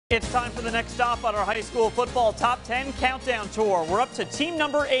It's time for the next stop on our high school football top 10 countdown tour. We're up to team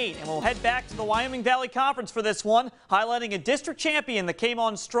number 8, and we'll head back to the Wyoming Valley Conference for this one, highlighting a district champion that came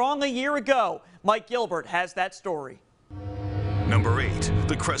on strong a year ago. Mike Gilbert has that story. Number 8,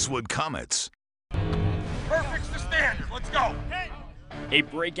 the Crestwood Comets. Perfect's the standard. Let's go. A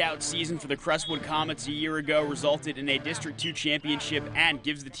breakout season for the Crestwood Comets a year ago resulted in a District 2 championship and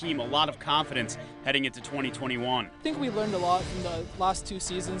gives the team a lot of confidence heading into 2021. I think we learned a lot from the last 2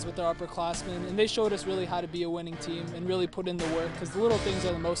 seasons with our upperclassmen, and they showed us really how to be a winning team and really put in the work, because the little things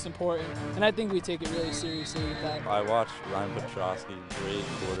are the most important, and I think we take it really seriously with that. I watched Ryan Petrosky, great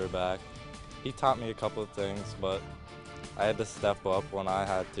quarterback. He taught me a couple of things, but I had to step up when I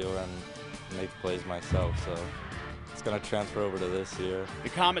had to and make plays myself, so it's going to transfer over to this year. The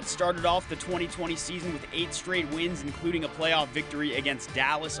Comets started off the 2020 season with 8 straight wins, including a playoff victory against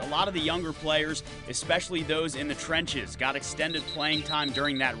Dallas. A lot of the younger players, especially those in the trenches, got extended playing time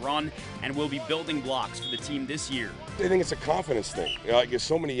during that run and will be building blocks for the team this year. I think it's a confidence thing. Because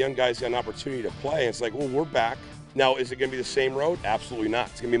so many young guys got an opportunity to play, and it's like, well, we're back. Now, is it going to be the same road? Absolutely not.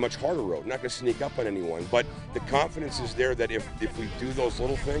 It's going to be a much harder road. Not going to sneak up on anyone, but the confidence is there that if we do those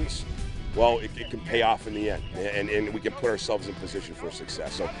little things, well, it can pay off in the end, and we can put ourselves in position for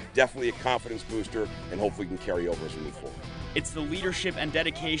success. So definitely a confidence booster, and hopefully we can carry over as we move forward. It's the leadership and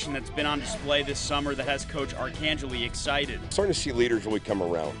dedication that's been on display this summer that has Coach Arcangeli excited. Starting to see leaders really come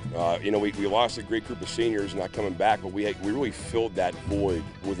around. We lost a great group of seniors not coming back, but we really filled that void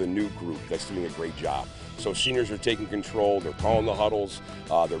with a new group that's doing a great job. So seniors are taking control, they're calling the huddles,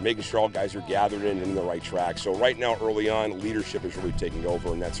 they're making sure all guys are gathered in the right track. So right now, early on, leadership is really taking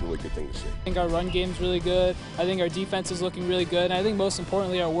over, and that's a really good thing to see. I think our run game's really good. I think our defense is looking really good. And I think most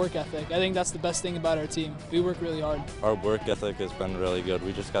importantly, our work ethic. I think that's the best thing about our team. We work really hard. Our work ethic has been really good.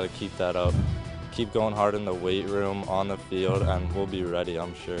 We just got to keep that up. Keep going hard in the weight room, on the field, and we'll be ready,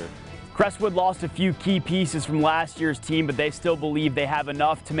 I'm sure. Crestwood lost a few key pieces from last year's team, but they still believe they have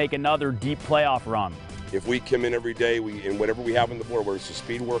enough to make another deep playoff run. If we come in every day and whatever we have on the board, whether it's a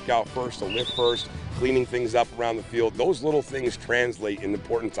speed workout first, a lift first, cleaning things up around the field, those little things translate in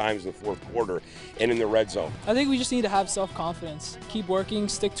important times in the fourth quarter and in the red zone. I think we just need to have self-confidence. Keep working,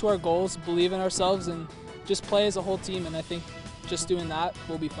 stick to our goals, believe in ourselves, and just play as a whole team, and I think just doing that,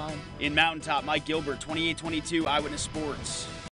 we'll be fine. In Mountaintop, Mike Gilbert, 28-22 Eyewitness Sports.